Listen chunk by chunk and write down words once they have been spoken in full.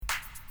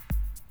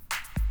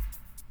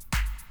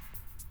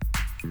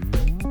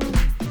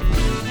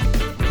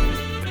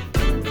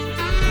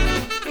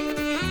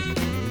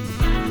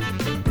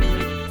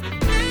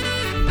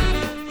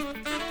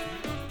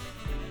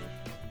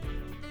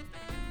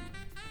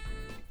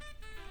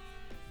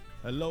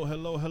Hello,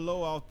 hello,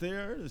 hello out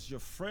there. It's your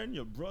friend,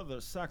 your brother,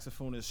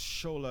 saxophonist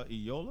Shola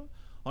Iola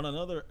on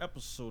another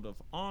episode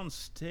of On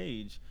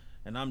Stage.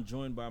 And I'm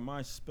joined by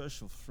my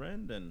special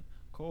friend and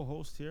co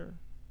host here,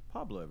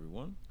 Pablo,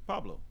 everyone.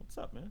 Pablo, what's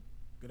up, man?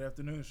 Good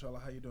afternoon,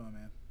 Shala. How you doing,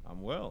 man?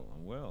 I'm well,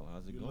 I'm well.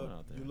 How's it You going look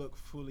out there? you look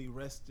fully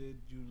rested.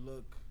 You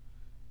look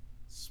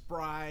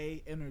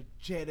spry,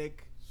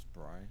 energetic,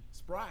 Spry.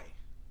 spry,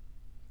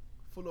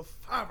 full of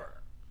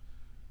fire.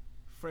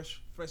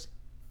 Fresh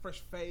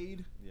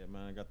fade. Yeah,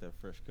 man, I got that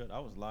fresh cut. I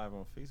was live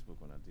on Facebook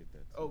when I did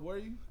that. Oh, Too. were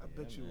you? I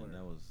Yeah, bet you man, were.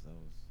 That was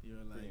You're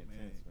pretty like, man,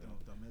 intense, man.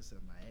 don't mess up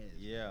my ass.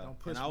 Yeah, Don't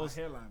push and I my was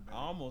hairline back. I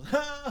almost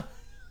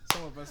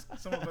Some of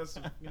us,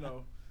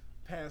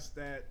 past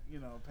that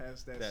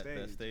That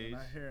stage. stage. We're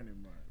not here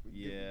anymore.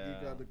 Yeah.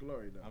 give God the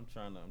glory though. I'm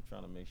trying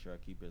to make sure I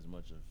keep as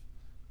much of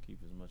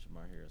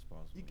my hair as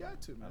possible. You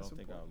got to, man. I don't It's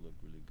think I'll important. look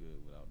really good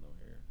without no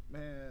hair.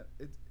 Man,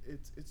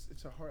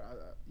 it's a hard.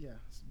 Yeah,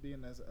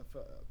 being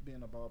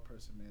a bald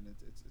person, man.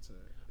 It's a.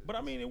 But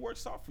I mean, it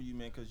works out for you,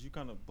 man, because you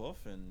kind of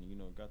buff and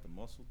got the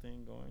muscle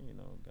thing going.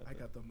 I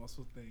got the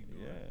muscle thing.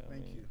 Going. Yeah,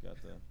 Thank you. Got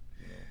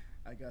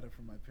the I got it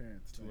from my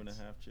parents. two and a thanks.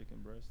 half chicken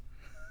breast.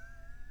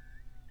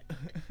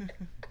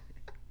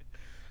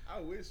 I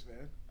wish,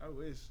 man. I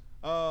wish.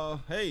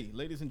 Hey,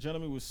 ladies and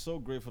gentlemen, we're so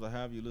grateful to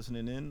have you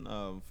listening in.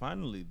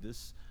 Finally,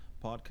 this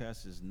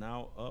podcast is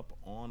now up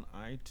on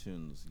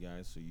iTunes,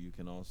 guys, so you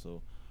can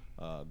also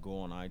go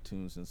on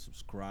iTunes and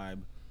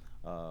subscribe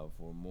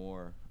for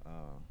more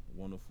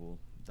wonderful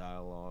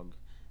dialogue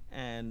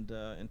and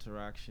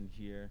interaction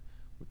here.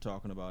 We're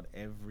talking about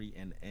every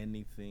and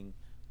anything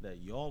that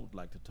y'all would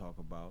like to talk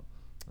about.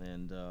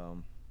 And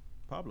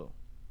Pablo,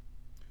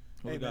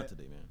 what Hey, we got man.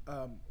 today,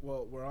 man?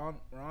 Well, we're on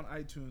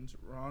iTunes.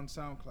 We're on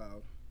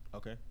SoundCloud.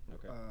 Okay,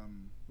 okay.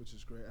 Which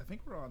is great. I think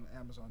we're on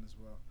Amazon as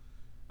well.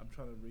 I'm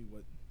trying to read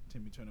what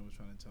Timmy Turner was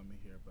trying to tell me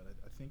here, but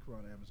I think we're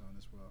on Amazon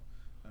as well.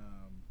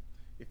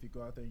 If you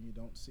go out there and you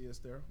don't see us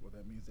there, well,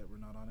 that means that we're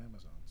not on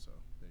Amazon. So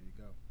there you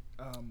go.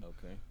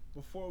 Okay.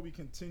 Before we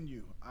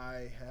continue,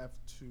 I have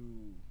to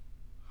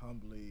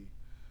humbly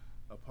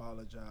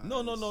apologize.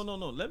 No, no, no, no,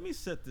 no. Let me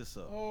set this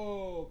up.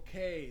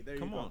 Okay, there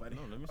Come you go, on. buddy.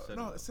 No, let me set it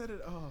No, up. set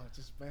it. Oh,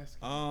 just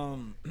basket.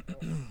 Um,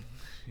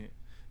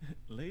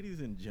 ladies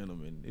and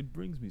gentlemen, it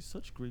brings me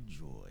such great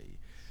joy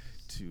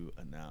to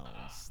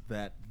announce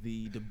that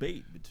the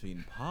debate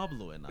between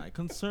Pablo and I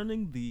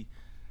concerning the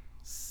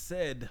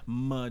said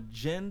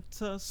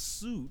magenta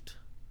suit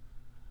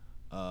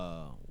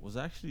was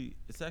actually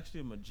it's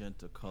actually a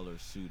magenta color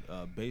suit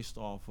based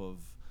off of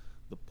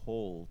the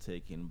poll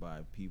taken by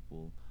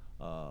people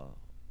uh,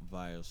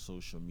 via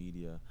social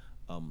media.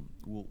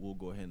 We'll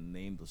go ahead and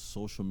name the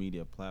social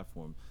media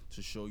platform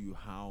to show you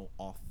how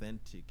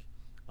authentic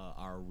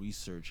our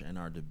research and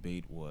our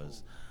debate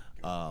was.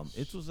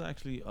 It was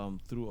actually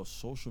through a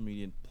social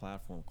media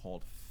platform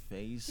called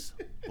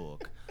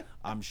Facebook.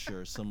 I'm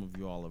sure some of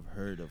you all have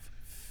heard of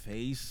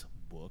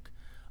Facebook.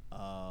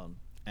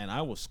 And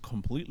I was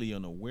completely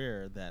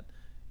unaware that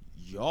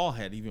y'all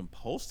had even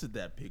posted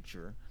that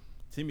picture.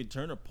 Timmy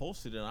Turner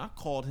posted it, and I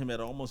called him at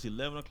almost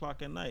 11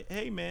 o'clock at night.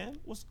 Hey, man,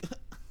 what's.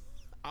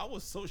 I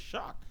was so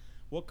shocked.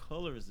 What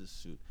color is this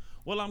suit?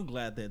 Well, I'm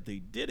glad that they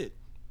did it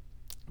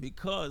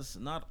because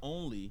not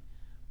only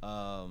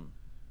um,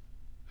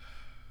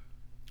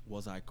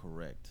 was I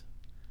correct,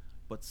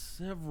 but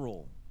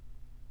several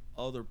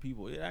other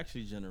people. It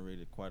actually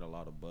generated quite a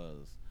lot of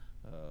buzz.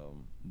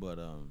 But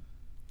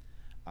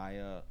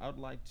I would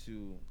like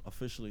to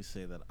officially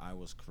say that I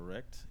was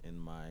correct in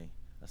my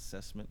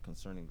assessment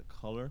concerning the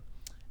color,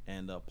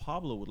 and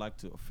Pablo would like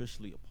to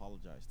officially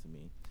apologize to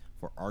me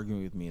for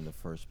arguing with me in the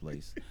first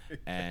place,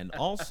 and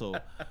also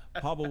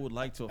Pablo would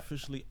like to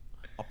officially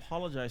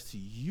apologize to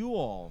you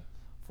all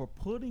for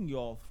putting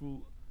y'all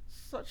through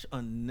such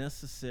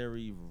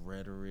unnecessary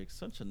rhetoric,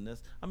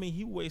 I mean,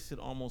 he wasted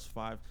almost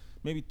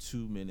maybe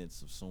 2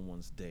 minutes of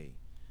someone's day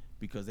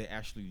because they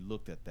actually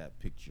looked at that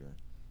picture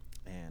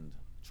and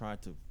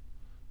tried to,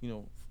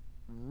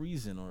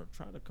 reason or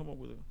try to come up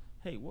with a,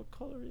 hey, what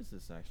color is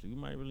this actually? We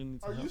might really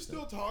need to Are help you them.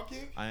 still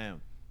talking? I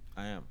am.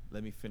 I am.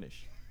 Let me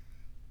finish.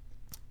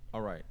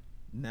 All right.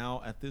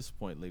 Now, at this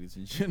point, ladies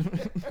and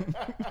gentlemen,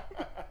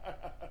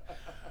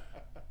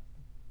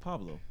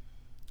 Pablo,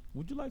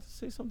 would you like to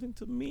say something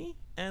to me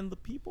and the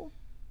people?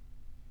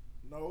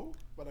 No,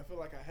 but I feel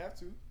like I have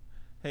to.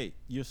 Hey,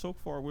 you're so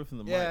far away from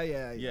the Yeah,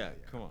 mic. yeah.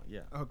 Come on.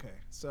 Yeah. Okay,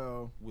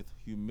 so With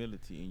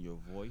humility in your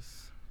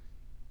voice.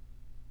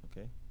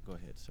 Okay? Go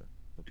ahead, sir.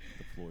 The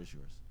floor is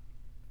yours.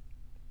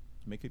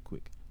 Make it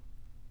quick.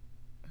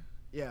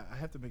 yeah, I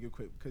have to make it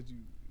quick because you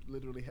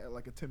literally had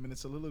like a 10-minute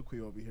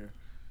soliloquy over here.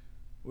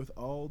 With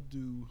all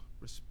due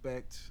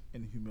respect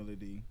and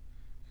humility,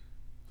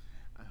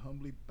 I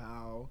humbly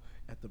bow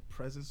at the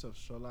presence of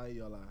Shola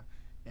Yola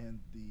and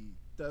the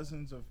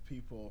dozens of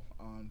people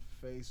on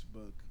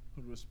Facebook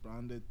who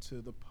responded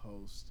to the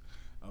post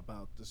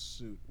about the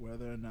suit,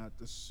 whether or not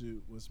the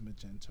suit was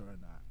magenta or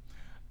not.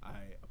 I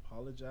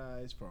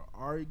apologize for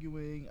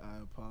arguing.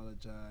 I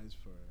apologize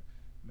for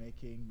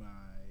making my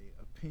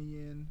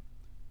opinion,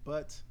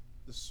 but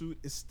The suit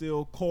is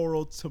still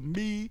coral to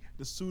me.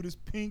 The suit is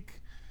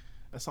pink.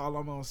 That's all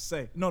I'm gonna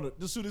say. No,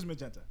 the suit is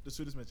magenta. The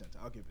suit is magenta.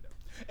 I'll give it up.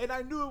 And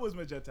I knew it was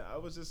magenta. I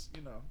was just,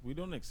 We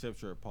don't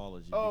accept your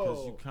apology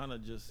because you Oh. kind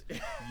of just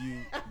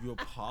you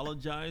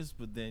apologize,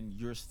 but then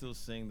you're still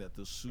saying that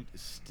the suit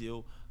is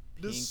still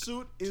The pink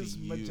suit to is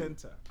you.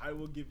 magenta. I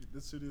will give you.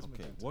 The suit is Okay,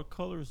 magenta. what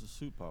color is the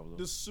suit, Pablo?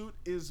 The suit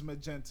is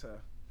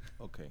magenta.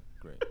 Okay,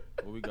 great.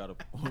 What we got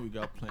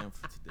planned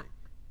for today?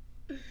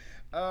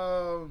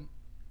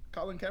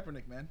 Colin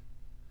Kaepernick, man.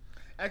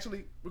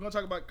 Actually, we're gonna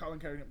talk about Colin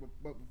Kaepernick,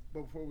 but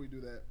before we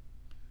do that,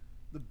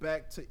 the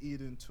Back to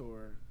Eden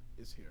tour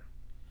is here.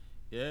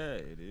 Yeah,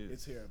 it is.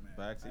 It's here, man.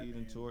 Back to I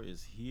Eden mean, tour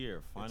is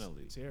here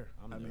finally. It's here.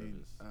 I'm I nervous.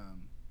 mean,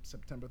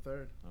 September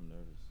 3rd. I'm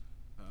nervous.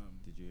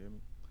 Did you hear me?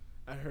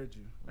 I heard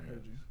you. I I'm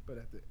heard you. nervous. But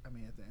at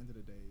the end of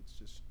the day, it's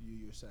just you,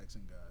 your sax,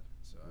 and God.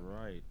 So I mean,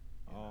 Right.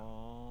 you know.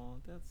 Oh,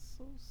 that's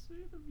so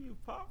sweet of you,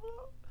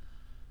 Pablo.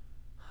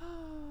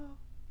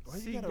 Why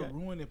See, you gotta guy-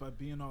 ruin it by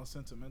being all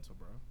sentimental,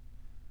 bro?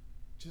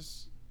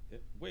 Just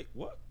Wait,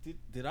 what?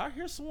 Did I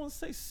hear someone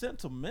say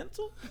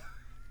sentimental?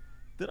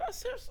 Did I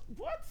say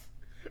what?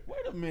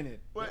 Wait a minute.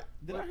 What?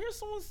 Did What? I hear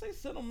someone say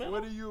sentimental?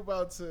 what are you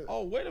about to?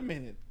 Oh, wait a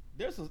minute.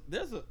 There's a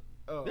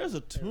Oh,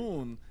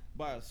 tune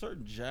by a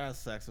certain jazz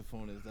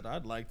saxophonist that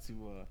I'd like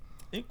to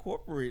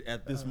incorporate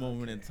at this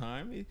moment in Okay.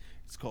 time.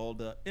 It's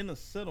called "In a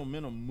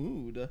Sentimental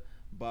Mood"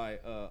 by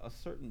a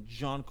certain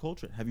John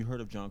Coltrane. Have you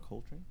heard of John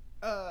Coltrane?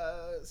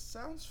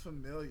 Sounds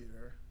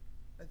familiar.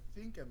 I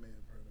think I may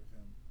have heard of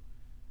him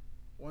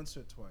once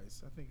or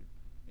twice. I think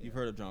You've yeah,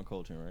 heard of John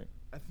Coltrane, right?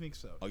 I think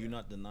so. Are you yeah.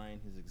 not denying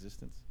his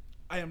existence?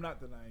 I am not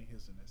denying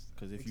his existence.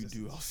 Because if you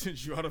do, I'll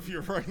send you out of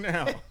here right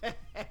now.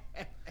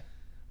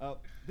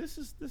 This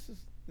is.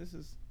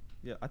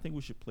 Yeah, I think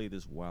we should play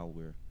this while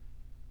we're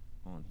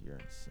on here.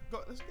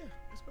 Let's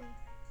go.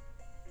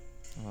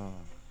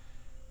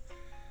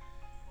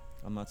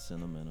 I'm not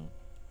sentimental.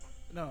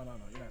 No, you're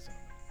not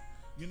sentimental.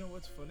 You know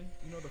what's funny?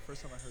 You know the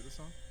first time I heard the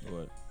song?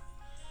 What?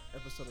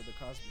 Episode of The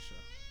Cosby Show.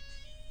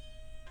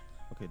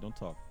 Okay, don't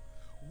talk.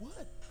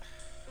 What?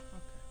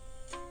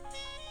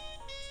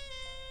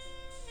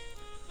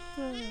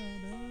 Okay.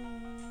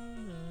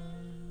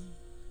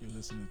 You're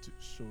listening to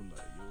Shola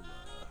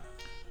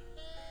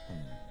Yola.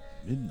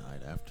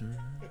 Midnight after.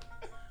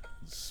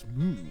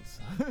 Smooth.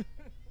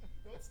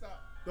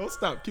 Don't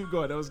stop. Keep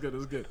going. That was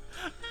good.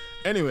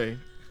 Anyway,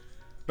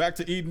 back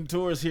to Eden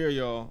Tours here,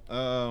 y'all.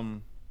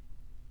 I'm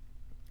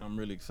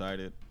really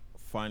excited.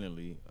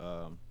 Finally,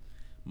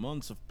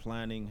 months of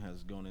planning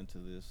has gone into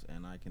this,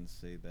 and I can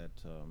say that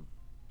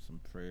some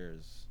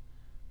prayers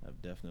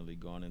have definitely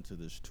gone into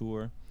this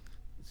tour.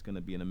 It's going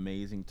to be an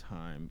amazing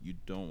time. You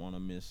don't want to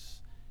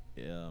miss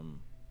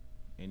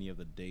any of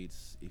the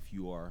dates. If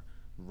you are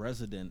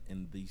resident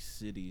in these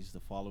cities,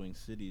 the following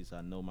cities, I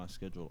know my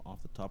schedule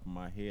off the top of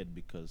my head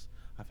because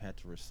I've had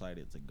to recite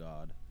it to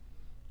God.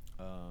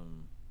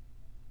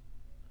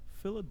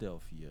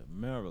 Philadelphia,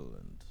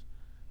 Maryland,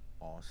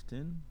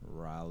 Austin,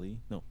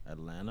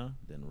 Atlanta,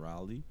 then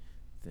Raleigh,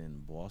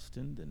 then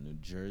Boston, then New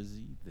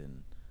Jersey,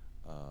 then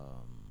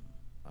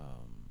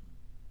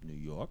New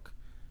York,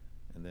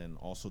 and then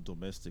also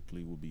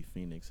domestically will be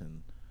Phoenix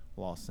and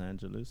Los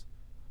Angeles.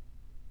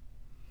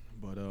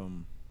 But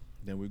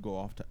then we go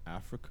off to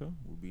Africa.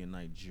 We'll be in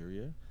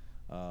Nigeria.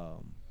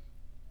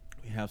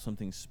 We have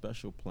something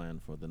special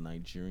planned for the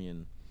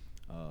Nigerian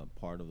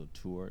part of the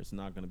tour. It's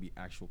not going to be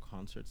actual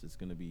concerts. It's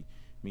going to be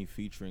me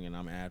featuring, and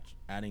I'm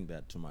adding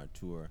that to my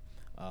tour.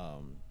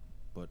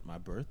 But my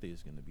birthday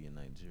is going to be in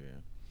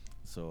Nigeria.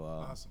 So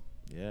Awesome.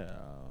 yeah,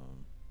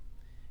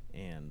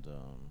 and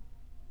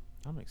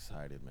I'm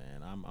excited,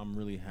 man. I'm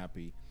really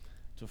happy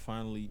to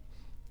finally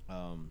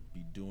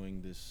be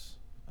doing this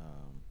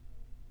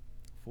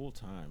full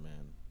time,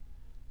 man.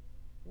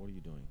 What are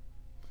you doing?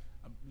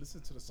 I'm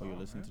listening to the Oh, song. you're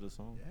listening man. to the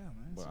song? Yeah,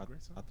 man. It's But a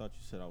great song. I thought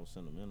you said I was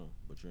sentimental,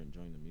 but you're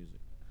enjoying the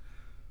music.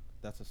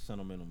 That's a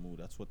sentimental mood.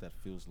 That's what that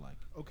feels like.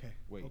 Okay.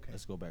 Wait, Okay.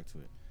 let's go back to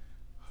it.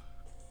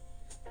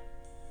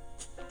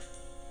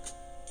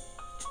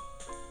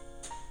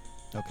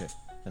 Okay,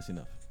 that's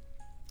enough.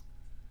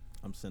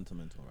 I'm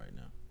sentimental right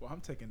now. Well,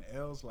 I'm taking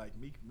L's like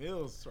Meek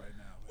Mills right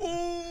now.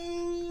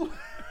 Man.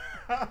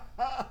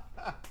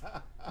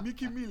 Ooh!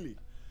 Mickey Millie.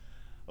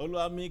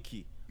 Hola,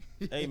 Mickey.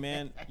 Hey,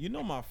 man, you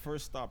know my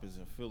first stop is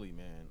in Philly,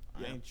 man.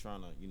 Yeah. I ain't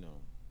trying to,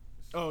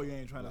 Oh, you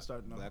ain't trying to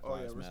start no. Black oh,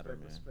 Lives yeah, Matter,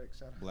 man. respect.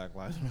 Shout out. Black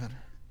Lives Matter.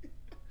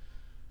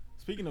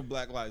 Speaking of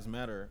Black Lives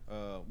Matter,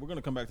 we're going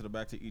to come back to the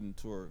Back to Eden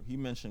tour. He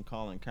mentioned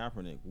Colin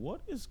Kaepernick. What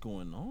is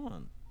going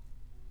on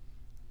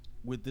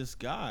with this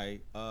guy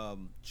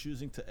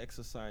choosing to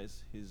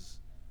exercise his,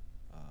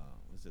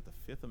 is it the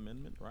Fifth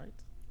Amendment, right?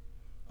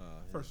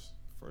 His First.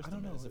 I don't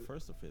Amendment. know. Is it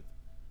first or fifth?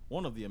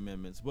 One of the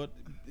amendments, but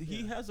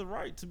he has a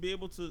right to be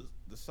able to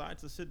decide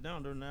to sit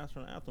down during the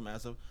national anthem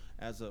as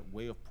a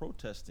way of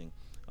protesting,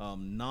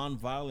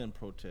 non-violent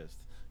protest.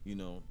 There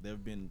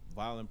have been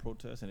violent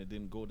protests and it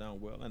didn't go down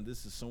well, and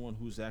this is someone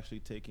who's actually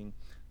taking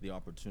the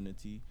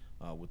opportunity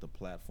with the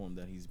platform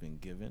that he's been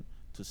given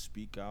to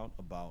speak out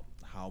about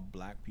how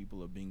black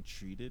people are being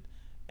treated,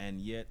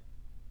 and yet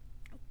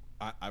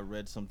I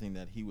read something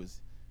that he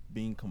was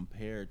being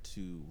compared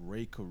to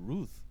Ray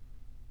Caruth.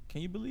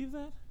 Can you believe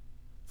that?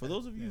 For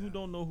those of you who Yeah.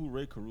 don't know who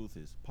Ray Caruth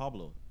is,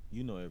 Pablo,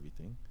 you know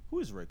everything. Who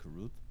is Ray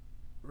Caruth?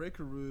 Ray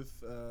Caruth,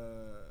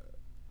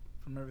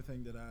 from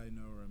everything that I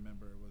know or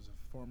remember, was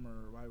a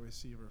former wide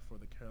receiver for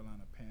the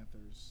Carolina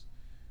Panthers.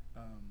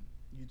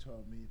 You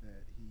told me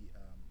that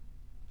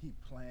he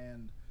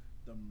planned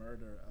the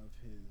murder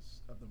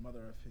of the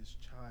mother of his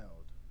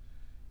child.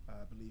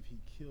 I believe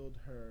he killed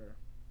her.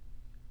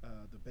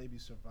 The baby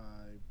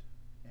survived,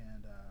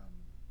 and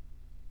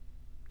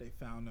they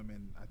found him,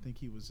 and I think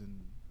he was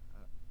in.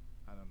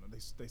 I don't know.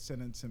 They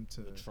sentenced him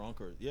to The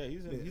trunk or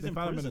he's They, he's they in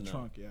found him prison in the now.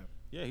 trunk. Yeah.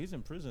 Yeah, he's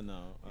in prison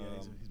now. Yeah,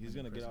 he's He's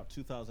been in gonna get prison. out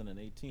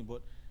 2018.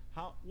 But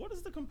how? What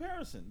is the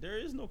comparison? There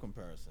is no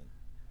comparison.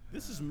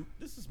 This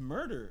is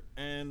murder,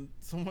 and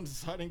someone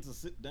deciding to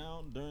sit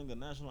down during the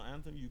national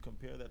anthem. You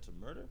compare that to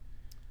murder?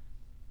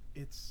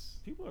 It's.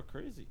 People are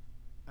crazy.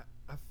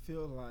 I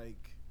feel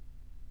like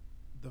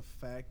the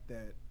fact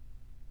that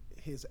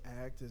his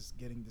act is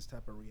getting this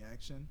type of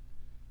reaction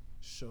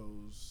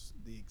shows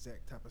the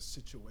exact type of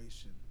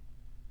situation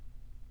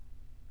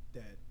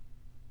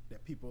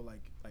that people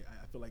like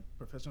I feel like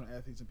professional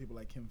athletes and people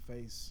like him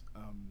face.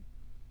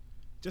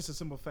 Just a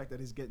simple fact that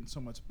he's getting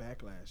so much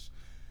backlash.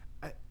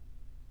 I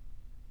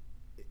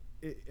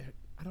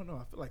I don't know.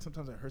 I feel like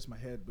sometimes it hurts my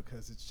head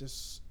because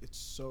it's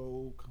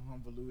so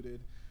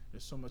convoluted.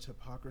 There's so much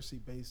hypocrisy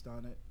based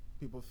on it.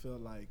 People feel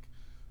like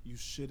you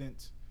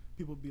shouldn't.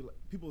 People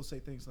will say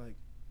things like,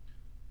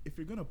 if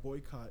you're gonna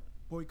boycott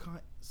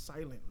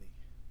silently,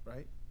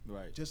 right?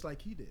 Right. Just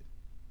like he did.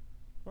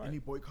 Right. And he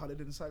boycotted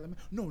it in silent.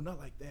 No, not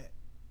like that.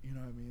 You know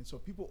what I mean? So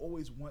people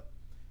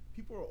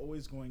are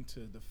always going to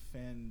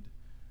defend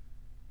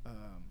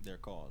Their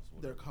cause.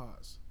 their whatever.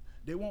 cause.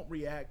 They won't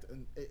react.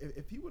 And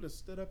if he would have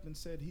stood up and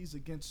said he's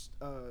against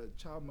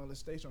child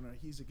molestation or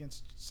he's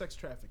against sex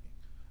trafficking,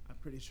 I'm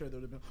pretty sure they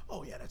would have been,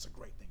 oh yeah, that's a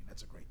great thing.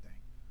 That's a great thing.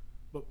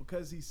 But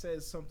because he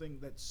says something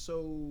that's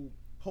so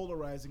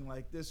polarizing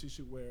like this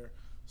issue where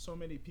so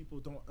many people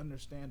don't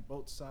understand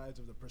both sides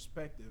of the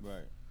perspective.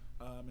 Right.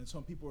 And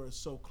some people are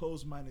so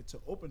closed-minded to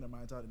open their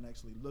minds out and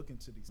actually look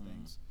into these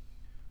things.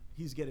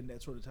 He's getting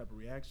that sort of type of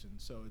reaction.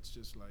 So it's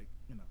just like,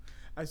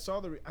 I saw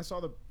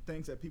the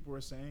things that people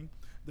were saying.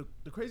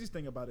 The craziest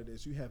thing about it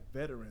is you have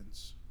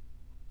veterans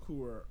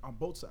who are on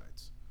both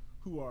sides.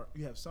 You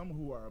have some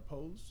who are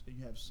opposed and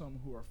you have some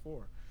who are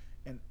for.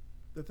 And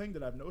the thing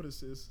that I've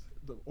noticed is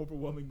the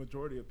overwhelming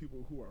majority of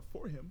people who are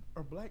for him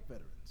are black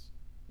veterans.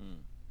 Mm.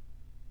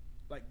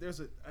 Like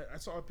I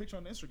saw a picture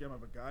on Instagram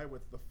of a guy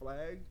with the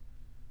flag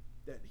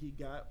that he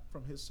got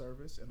from his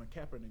service in a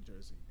Kaepernick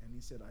jersey, and he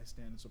said, "I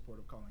stand in support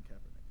of Colin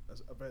Kaepernick,"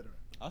 as a veteran.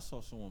 I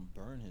saw someone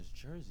burn his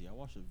jersey. I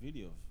watched a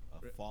video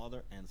of a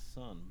father and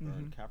son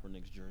burn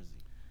Kaepernick's jersey.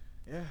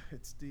 Yeah,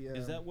 it's the.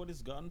 Is that what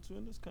it's gotten to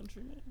in this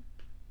country, man?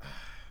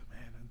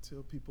 Man,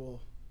 until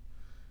people,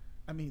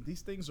 I mean,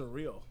 these things are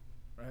real,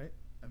 right?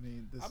 I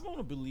mean, I want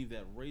to believe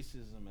that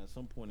racism at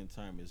some point in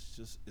time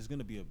is going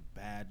to be a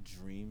bad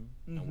dream,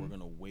 and we're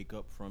going to wake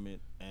up from it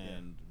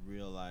and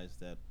realize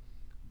that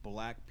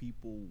black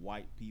people,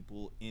 white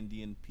people,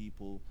 Indian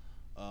people,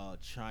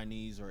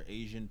 Chinese or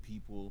Asian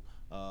people,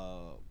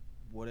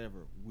 whatever,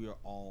 we are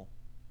all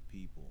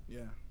people.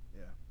 Yeah,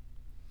 yeah.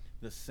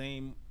 The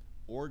same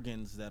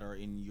organs that are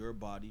in your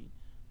body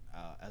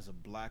as a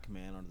black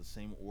man are the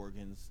same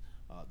organs.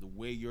 The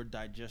way your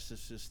digestive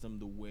system,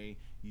 the way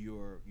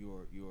your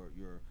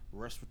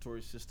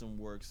respiratory system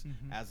works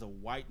as a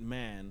white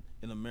man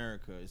in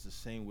America is the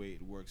same way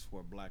it works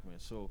for a black man.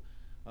 So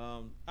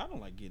I don't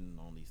like getting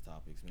on these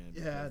topics, man.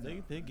 Yeah,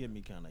 because they get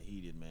me kind of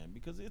heated, man.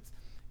 Because it's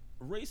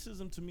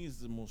racism to me is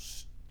the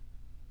most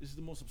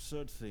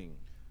absurd thing.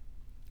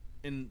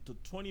 In the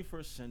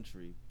 21st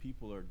century,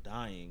 people are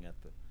dying at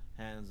the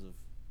hands of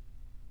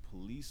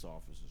police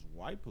officers,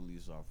 white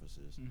police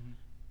officers,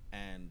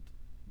 and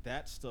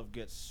that stuff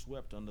gets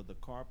swept under the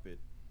carpet.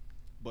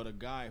 But a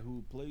guy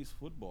who plays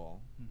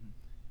football,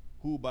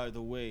 who, by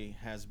the way,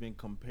 has been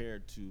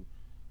compared to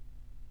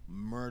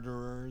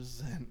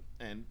murderers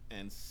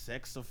and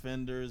sex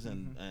offenders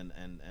and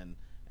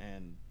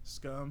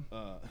Scum.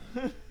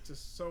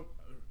 Just so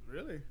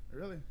really.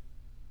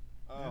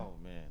 Oh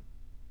man,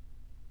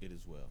 it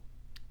is well.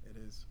 It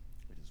is.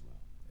 It is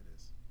well. It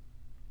is.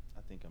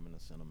 I think I'm in a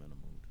sentimental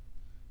mood.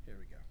 Here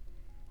we go.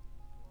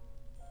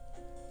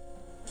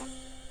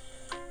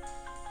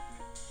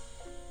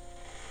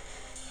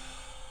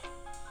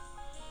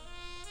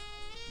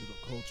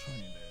 Little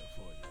Coltrane there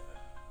for you.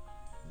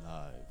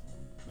 Live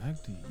from Back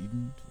to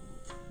Eden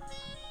Tour.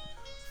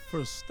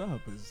 First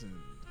stop is in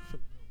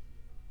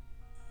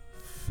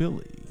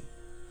Philly,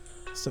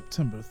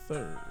 September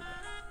 3rd.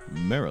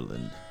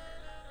 Maryland,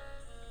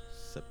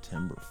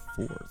 September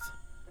 4th.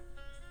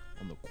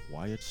 On the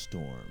Quiet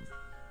Storm,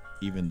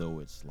 even though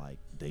it's like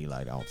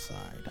daylight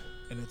outside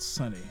And it's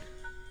sunny.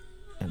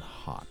 and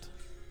hot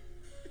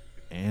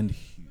and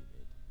humid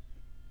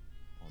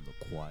on the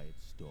Quiet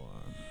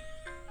Storm.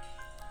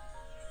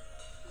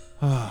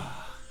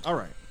 All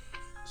right.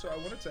 So I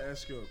wanted to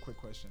ask you a quick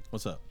question.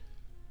 What's up?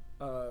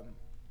 Um,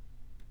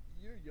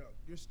 you're young.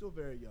 You're still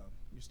very young.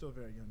 You're still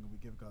very young, and we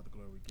give God the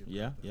glory. We give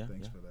Yeah, God the yeah,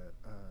 thanks yeah. for that.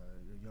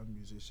 You're a young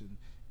musician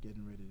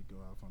getting ready to go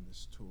off on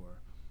this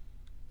tour.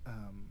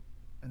 Um,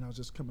 and I was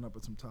just coming up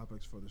with some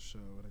topics for the show,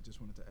 and I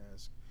just wanted to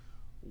ask,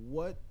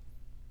 what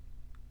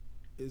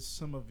is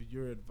some of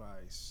your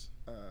advice?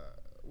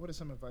 What is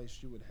some advice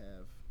you would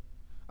have?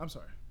 I'm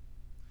sorry.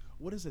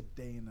 What is a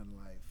day in the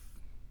life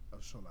of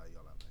Shola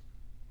Yolabek?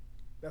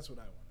 That's what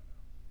I want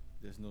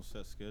There's no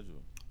set schedule. to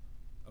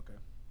know. Okay.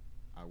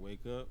 I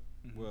wake up.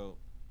 Mhm. Well,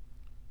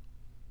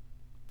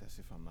 that's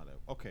if I'm not at.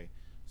 Okay,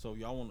 so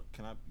y'all want?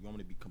 Can I? You want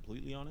me to be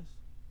completely honest,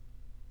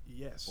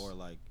 Yes. or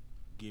like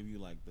give you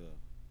like the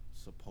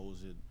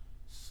supposed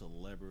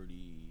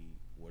celebrity,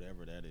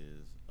 whatever that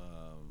is?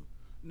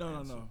 No, no,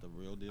 answer, no. the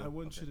real deal. I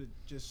want Okay. you to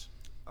just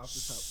off the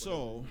top.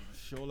 So,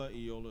 Shola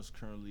Iola is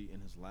currently in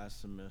his last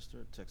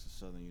semester at Texas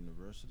Southern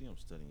University. I'm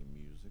studying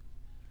music.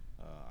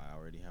 I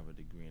already have a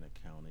degree in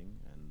accounting,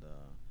 and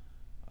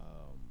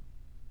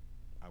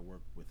I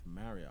work with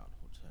Marriott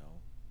Hotel,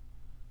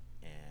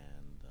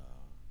 and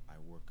I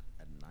work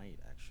at night.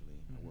 Actually,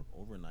 I Mhm. work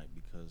overnight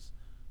because,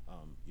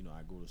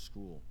 I go to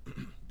school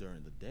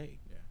during the day.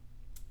 Yeah.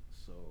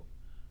 So,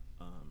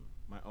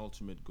 my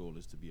ultimate goal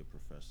is to be a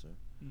professor.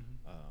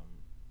 Mm-hmm.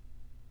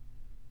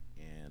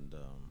 And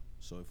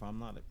so if I'm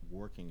not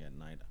working at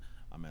night,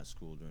 I'm at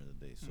school during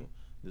the day. So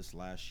this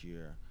last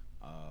year,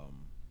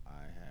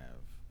 I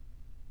have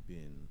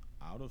been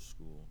out of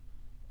school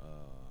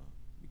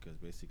because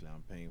basically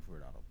I'm paying for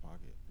it out of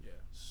pocket. Yeah.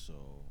 So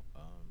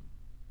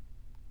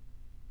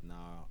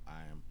now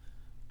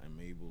I'm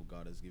able.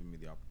 God has given me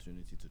the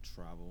opportunity to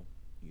travel,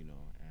 and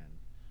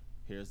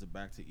here's the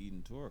Back to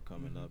Eden tour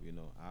coming Mhm. up.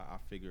 I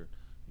figured,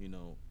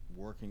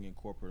 working in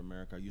corporate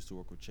America, I used to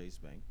work with Chase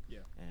Bank, Yeah.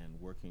 and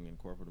working in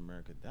corporate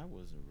America, that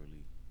wasn't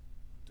really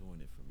doing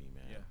it for me,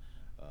 man.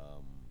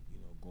 Yeah.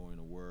 Going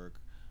to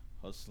work,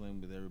 hustling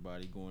with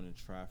everybody, going in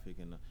traffic,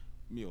 and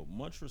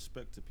much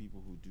respect to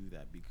people who do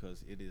that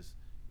because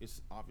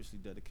it's obviously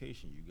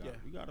dedication. Yeah.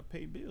 You got to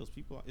pay bills.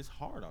 It's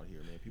hard out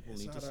here, man. People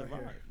It's need to hard out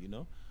here.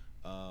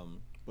 survive.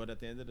 But at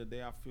the end of the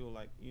day, I feel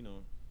like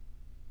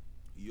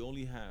you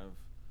only have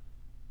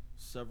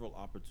several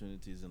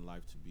opportunities in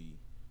life to be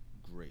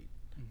great.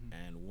 Mhm.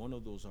 And one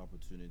of those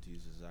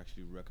opportunities is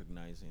actually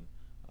recognizing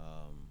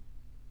um,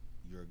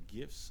 your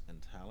gifts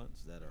and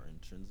talents that are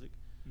intrinsic,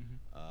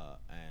 Mhm.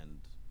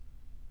 and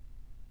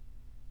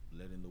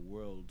letting the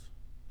world,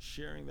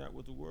 sharing that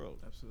with the world.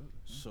 Absolutely.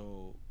 Yeah.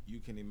 So you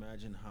can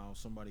imagine how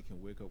somebody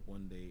can wake up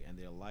one day and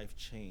their life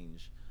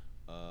change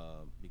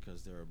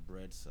because they're a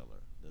bread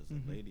seller. There's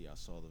Mhm. a lady I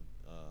saw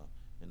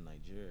in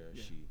Nigeria.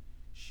 Yeah.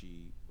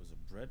 She was a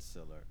bread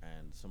seller,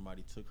 and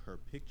somebody took her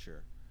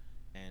picture,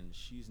 and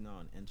she's now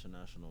an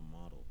international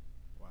model.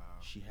 Wow.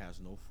 She has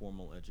no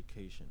formal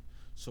education.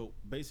 So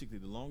basically,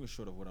 the long and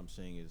short of what I'm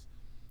saying is,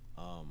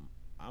 um,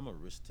 I'm a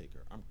risk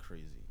taker. I'm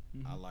crazy. I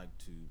Mhm. like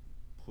to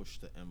push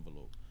the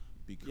envelope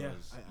Yeah,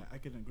 because I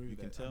can agree you with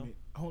can that. tell. I mean,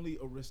 only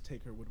a risk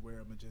taker would wear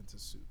a magenta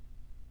suit.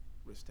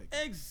 Risk taker.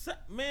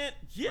 Exact, man.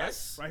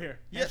 Yes, Right here.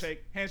 Yes. Handshake.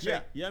 Yeah,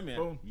 Handshake. yeah, man.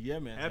 Boom. Yeah,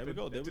 man. There we Happened.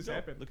 go. It There we just go.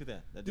 happened. Look at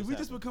that. That Did we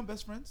just happened. become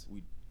best friends?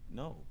 We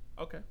no,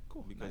 Okay.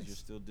 Cool. because Nice. you're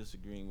still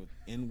disagreeing with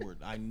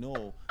inward. I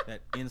know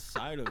that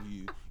inside of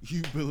you,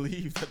 you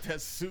believe that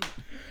suit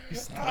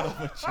is not a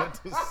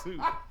magenta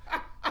suit.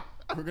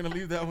 We're gonna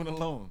leave that one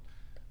alone.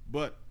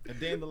 But a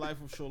day in the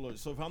life of Sholo.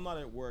 So if I'm not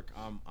at work,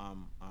 I'm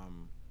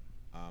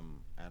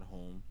at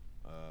home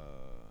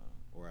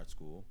or at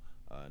school.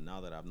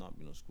 Now that I've not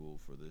been to school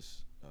for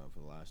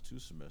the last 2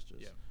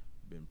 semesters, Yeah.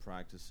 been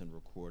practicing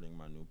recording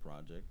my new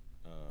project.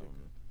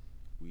 Good.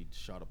 We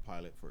shot a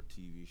pilot for a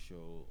TV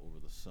show over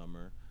the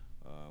summer,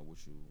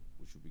 which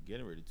will be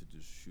getting ready to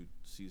just shoot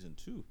season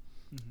 2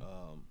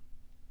 Mhm.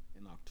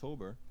 in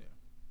October. Yeah.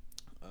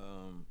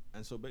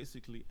 And so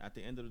basically, at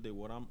the end of the day,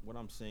 what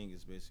I'm saying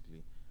is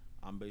basically,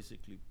 I'm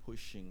basically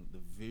pushing the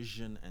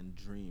vision and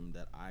dream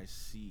that I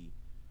see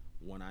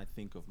when I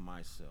think of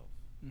myself.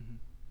 Mhm.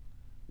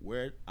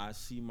 Where I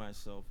see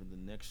myself in the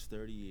next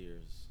 30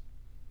 years,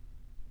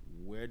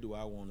 where do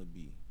I want to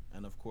be?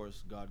 And of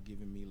course, God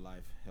giving me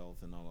life,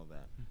 health, and all of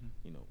that.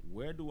 Mhm.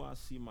 Where do I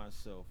see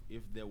myself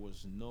if there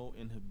was no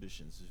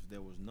inhibitions, if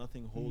there was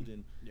nothing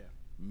holding Yeah.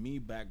 me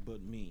back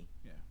but me?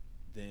 Yeah.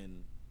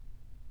 Then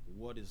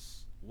what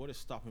is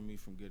stopping me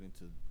from getting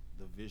to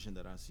the vision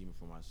that I see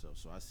for myself?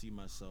 So I see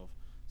myself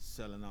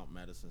selling out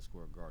Madison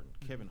Square Garden.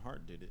 Mhm. Kevin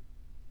Hart did it.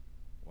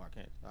 Why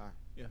can't I?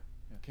 Yeah.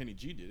 Yeah. Kenny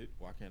G did it.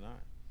 Why can't I?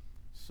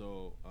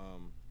 So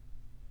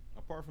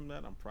apart from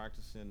that, I'm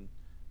practicing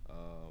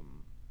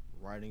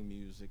writing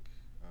music,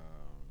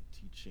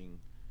 teaching,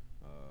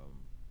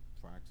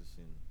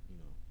 practicing,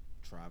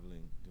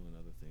 traveling, doing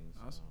other things.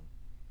 Awesome.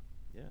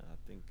 Yeah, I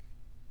think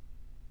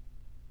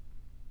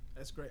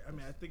That's great. I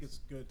mean, I think it's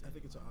good. I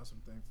think it's an awesome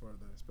thing for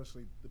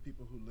especially the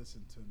people who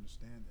listen to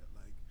understand it.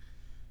 Like,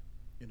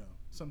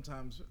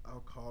 sometimes I'll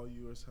call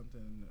you or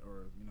something,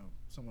 or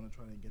someone will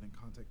try to get in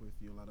contact with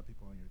you. A lot of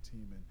people on your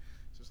team, and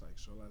it's just like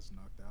Shola's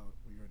knocked out.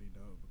 We already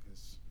know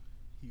because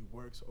he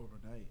works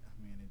overnight.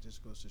 I mean, it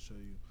just goes to show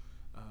you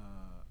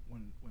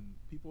when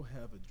people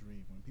have a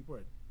dream, when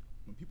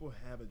people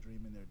have a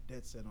dream and they're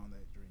dead set on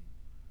that dream,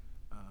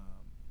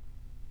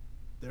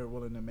 they're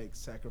willing to make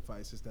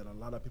sacrifices that a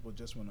lot of people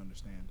just won't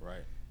understand.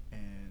 Right.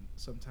 And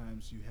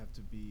sometimes you have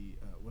to be,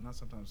 well, not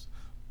sometimes,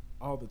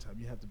 all the time,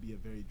 you have to be a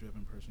very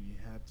driven person. You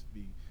have to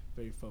be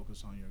very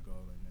focused on your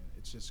goal, and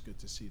it's just good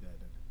to see that.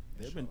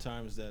 There have been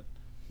times that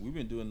we've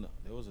been doing.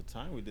 There was a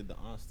time we did the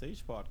on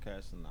stage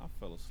podcast, and I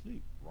fell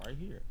asleep right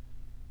here.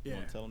 You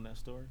want to tell them that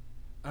story?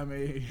 I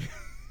mean,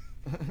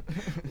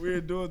 we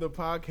were doing the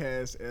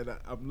podcast, and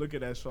I'm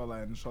looking at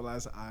Shola, and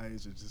Shola's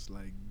eyes are just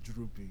like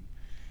drooping,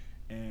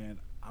 and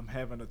I'm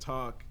having a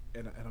talk,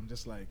 and I'm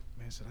just like,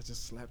 man, should I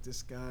just slap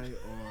this guy,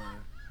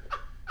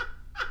 or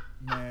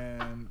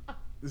man,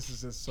 this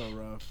is just so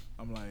rough.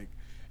 I'm like,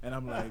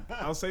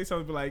 I'll say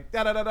something, be like,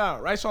 da da da da,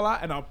 right,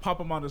 Shola? And I'll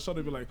pop him on the shoulder,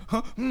 and be like,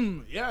 huh,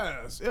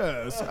 yes,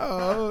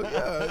 oh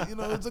yeah,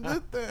 it's a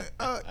good thing,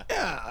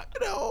 yeah,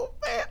 man,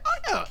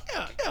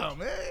 yeah,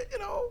 man,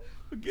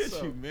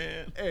 Forget you,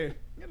 man. Hey,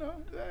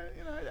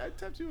 I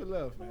tempt you with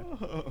love, man.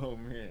 Oh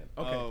man.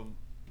 Okay.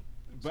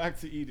 Back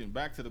to Eden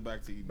Back tour.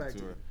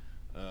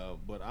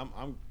 But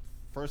I'm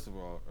first of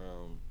all,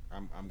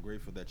 I'm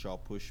grateful that y'all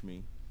pushed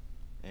me,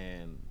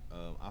 and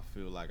I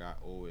feel like I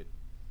owe it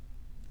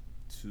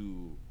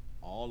to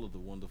all of the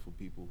wonderful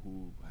people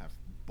who have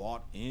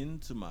bought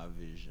into my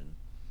vision.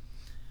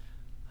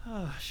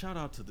 Shout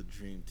out to the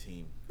Dream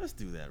Team. Let's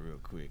do that real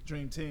quick.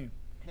 Dream Team.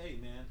 Hey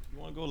man, you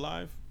want to go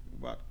live?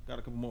 Got a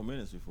couple more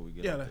minutes before we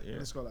get out the air.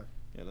 Let's go live.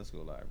 Yeah, let's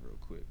go live real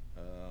quick.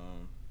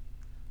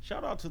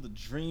 Shout out to the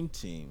Dream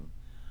Team.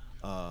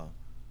 You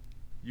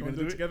gonna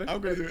do it together?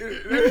 I'm gonna do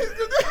it.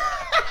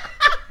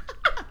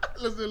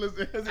 Let's do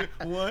it.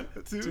 1,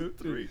 2,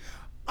 3.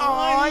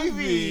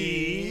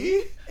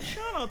 Ivy.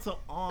 Shout out to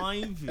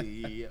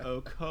Ivy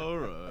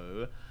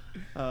Okoro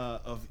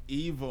of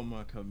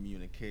Evoma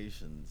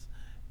Communications,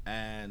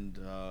 and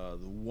the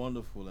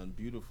wonderful and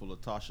beautiful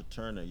Latasha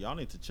Turner. Y'all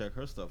need to check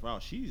her stuff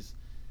out.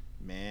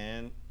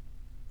 Man,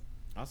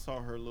 I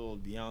saw her little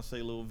Beyonce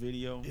little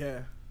video.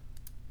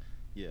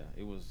 Yeah,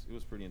 it was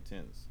pretty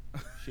intense.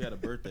 She had a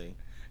birthday.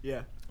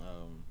 Yeah.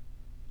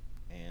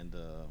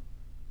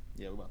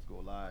 Yeah, we're about to go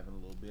live in a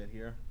little bit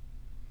here.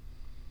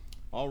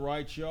 All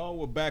right, y'all,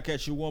 we're back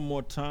at you one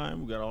more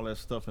time. We got all that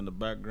stuff in the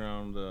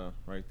background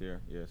right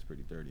there. Yeah, it's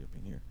pretty dirty up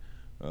in here.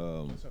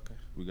 It's okay.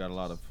 We got a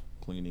lot of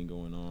cleaning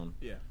going on.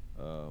 Yeah.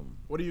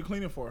 What are you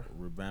cleaning for?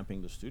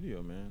 Revamping the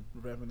studio, man.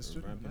 Revamping the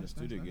studio. Nice.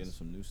 Getting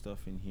some new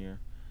stuff in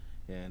here.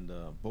 And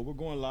but we're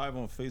going live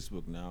on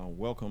Facebook now.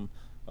 Welcome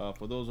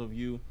for those of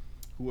you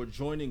who are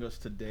joining us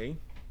today.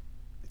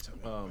 We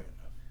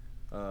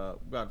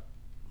got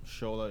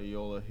Shola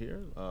Iola here,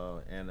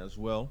 and as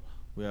well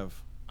we have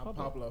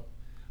Pablo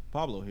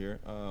here.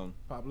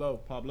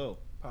 Pablito.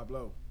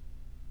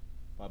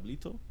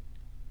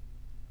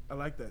 I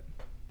like that.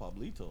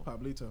 Pablito.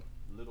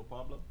 Little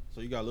Pablo. So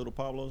you got little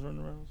Pablos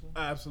running around? So?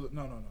 Absolutely.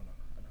 No.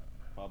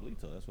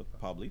 Pablito. That's what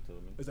Pablito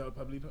means. Is that what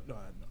Pablito? No,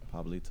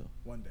 Pablito.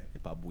 One day.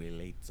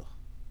 Pabuelito.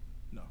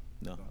 No.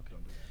 Don't do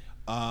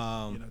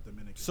that. You're not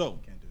Dominican. So, you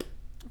can't do that.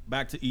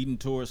 Back to Eden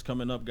Tours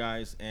coming up,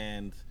 guys.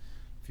 And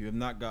if you have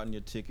not gotten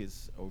your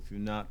tickets, or if you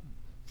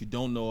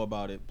don't know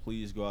about it,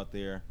 please go out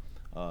there,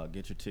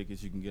 get your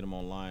tickets. You can get them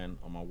online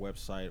on my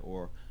website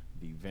or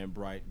the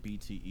Eventbrite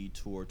BTE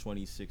Tour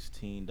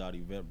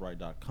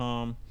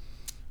 2016.eventbrite.com.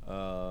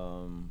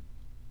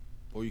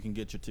 Or you can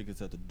get your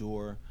tickets at the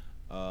door.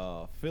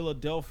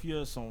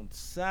 Philadelphia is on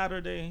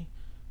Saturday,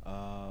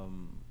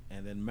 and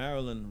then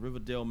Maryland,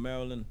 Riverdale,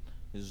 Maryland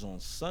is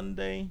on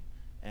Sunday.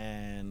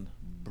 And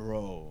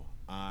bro,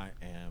 I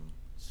am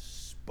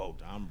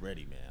stoked. I'm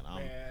ready, man.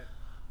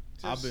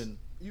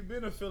 You've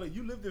been in Philly.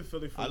 You lived in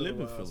Philly for a little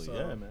while. I lived in Philly, so,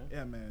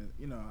 yeah, man.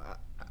 Yeah, man.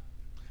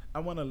 I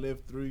want to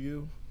live through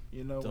you.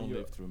 Don't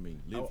live through me.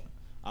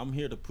 I'm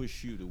here to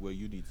push you to where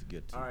you need to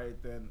get to. All right,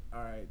 then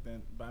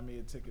buy me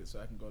a ticket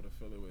so I can go to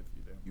Philly with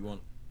you. Then you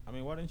want? I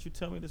mean, why didn't you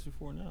tell me this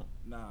before now?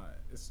 Nah.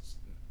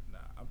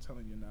 I'm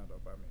telling you now.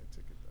 Though, buy me a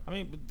ticket. Though. I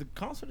mean, but the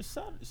concert is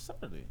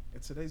Saturday.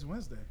 And today's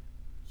Wednesday.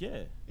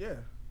 Yeah. Yeah.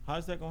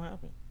 How's that gonna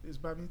happen?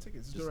 Just buy me a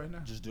ticket. Just do it right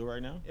now. Just do it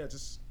right now. Yeah.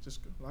 Just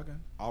go, log in.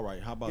 All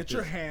right. How about get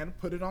your hand,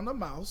 put it on the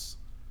mouse.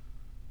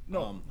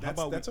 No,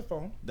 that's a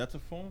phone. That's a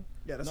phone.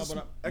 Yeah, that's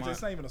actually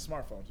it's not even a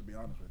smartphone, to be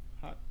honest with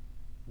you.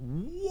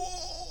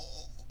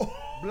 Whoa!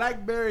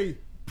 BlackBerry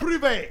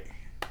Privé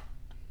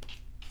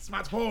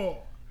smartphone.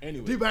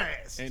 Anyway,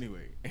 device.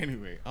 Anyway,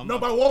 I'm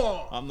not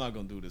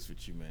gonna do this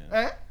with you,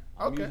 man.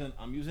 Okay.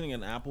 I'm using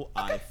an Apple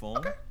iPhone.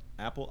 Okay.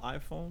 Apple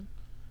iPhone,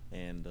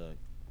 and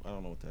I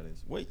don't know what that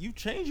is. Wait, you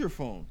changed your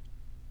phone?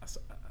 That's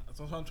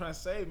what I'm trying to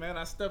say, man.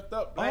 I stepped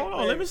up. Hold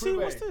on, let me see.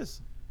 What's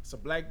this? It's a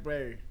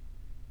BlackBerry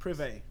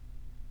Privé.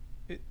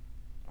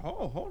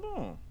 Hold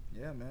on.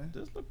 Yeah, man.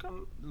 This look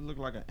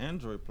like an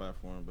Android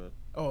platform, but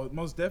it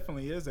most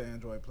definitely is an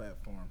Android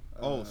platform.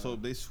 So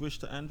they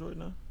switched to Android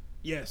now?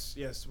 Yes,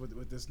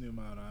 with this new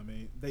model. I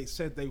mean, they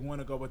said they want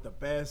to go with the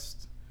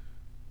best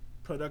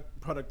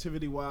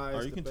productivity wise.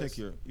 Or you can take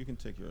your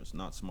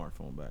not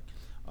smartphone back.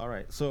 All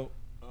right, so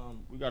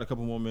We got a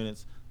couple more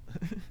minutes.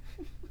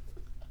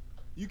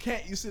 You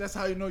can't. You see, that's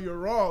how you know you're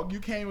wrong. You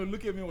can't even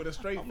look at me with a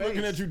straight I'm face.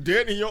 looking at you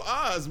dead in your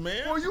eyes,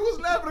 man. Well, you was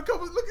laughing a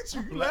couple. Look at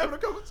you. You laughing a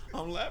couple.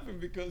 I'm laughing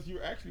because you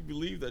actually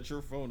believe that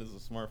your phone is a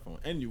smartphone.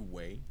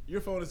 Anyway, Your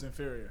phone is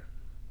inferior.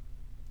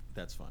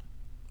 that's fine.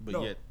 But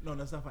No, yet, no,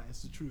 that's not fine.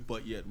 It's the truth.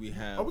 but yet we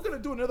have. Are we gonna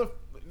do another?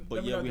 But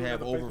let me yet not we do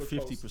have another over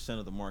Facebook post. 50%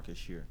 of the market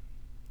share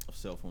of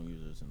cell phone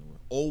users in the world.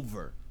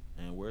 Over.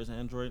 And where's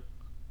Android?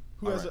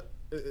 Who All has right.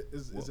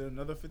 is there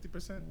another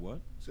 50%? What?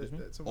 Excuse me?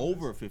 that someone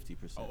Over has?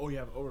 50%. Oh, you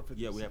have over 50%.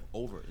 Yeah, we have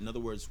over. In other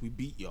words, we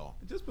beat y'all.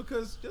 Just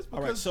because.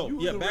 All right, so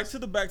you yeah, the back rest- to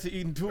the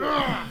Eden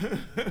tour.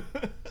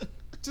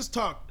 Just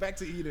talk. Back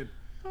to Eden.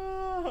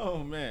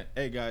 Oh man,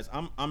 hey guys,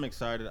 I'm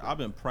excited. I've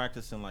been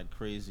practicing like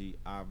crazy.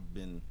 I've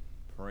been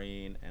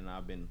praying and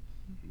I've been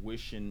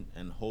wishing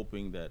and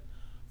hoping that,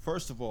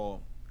 first of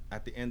all,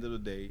 at the end of the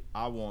day,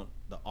 I want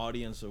the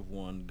audience of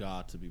one,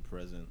 God, to be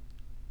present,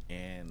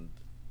 and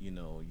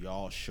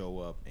y'all show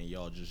up and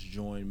y'all just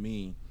join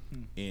me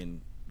in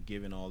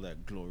giving all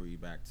that glory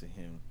back to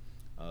Him.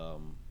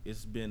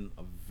 It's been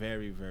a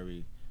very,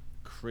 very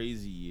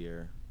crazy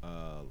year,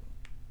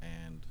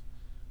 and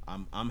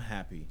I'm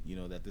happy,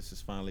 that this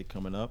is finally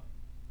coming up,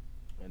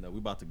 and we're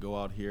about to go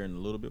out here in a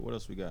little bit. What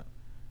else we got?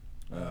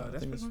 I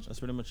think that's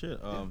pretty much it.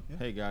 Yeah.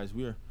 Hey guys,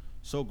 we are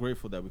so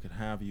grateful that we could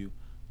have you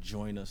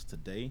join us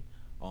today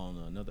on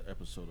another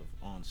episode of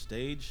On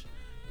Stage.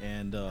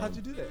 And How'd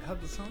you do that?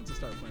 How'd the song just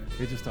start playing?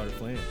 it just started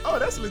playing. Oh,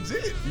 that's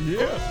legit.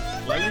 Yeah,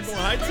 like we're going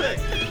high tech.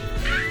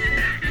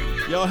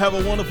 Y'all have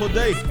a wonderful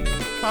day.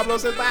 Pablo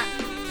says bye.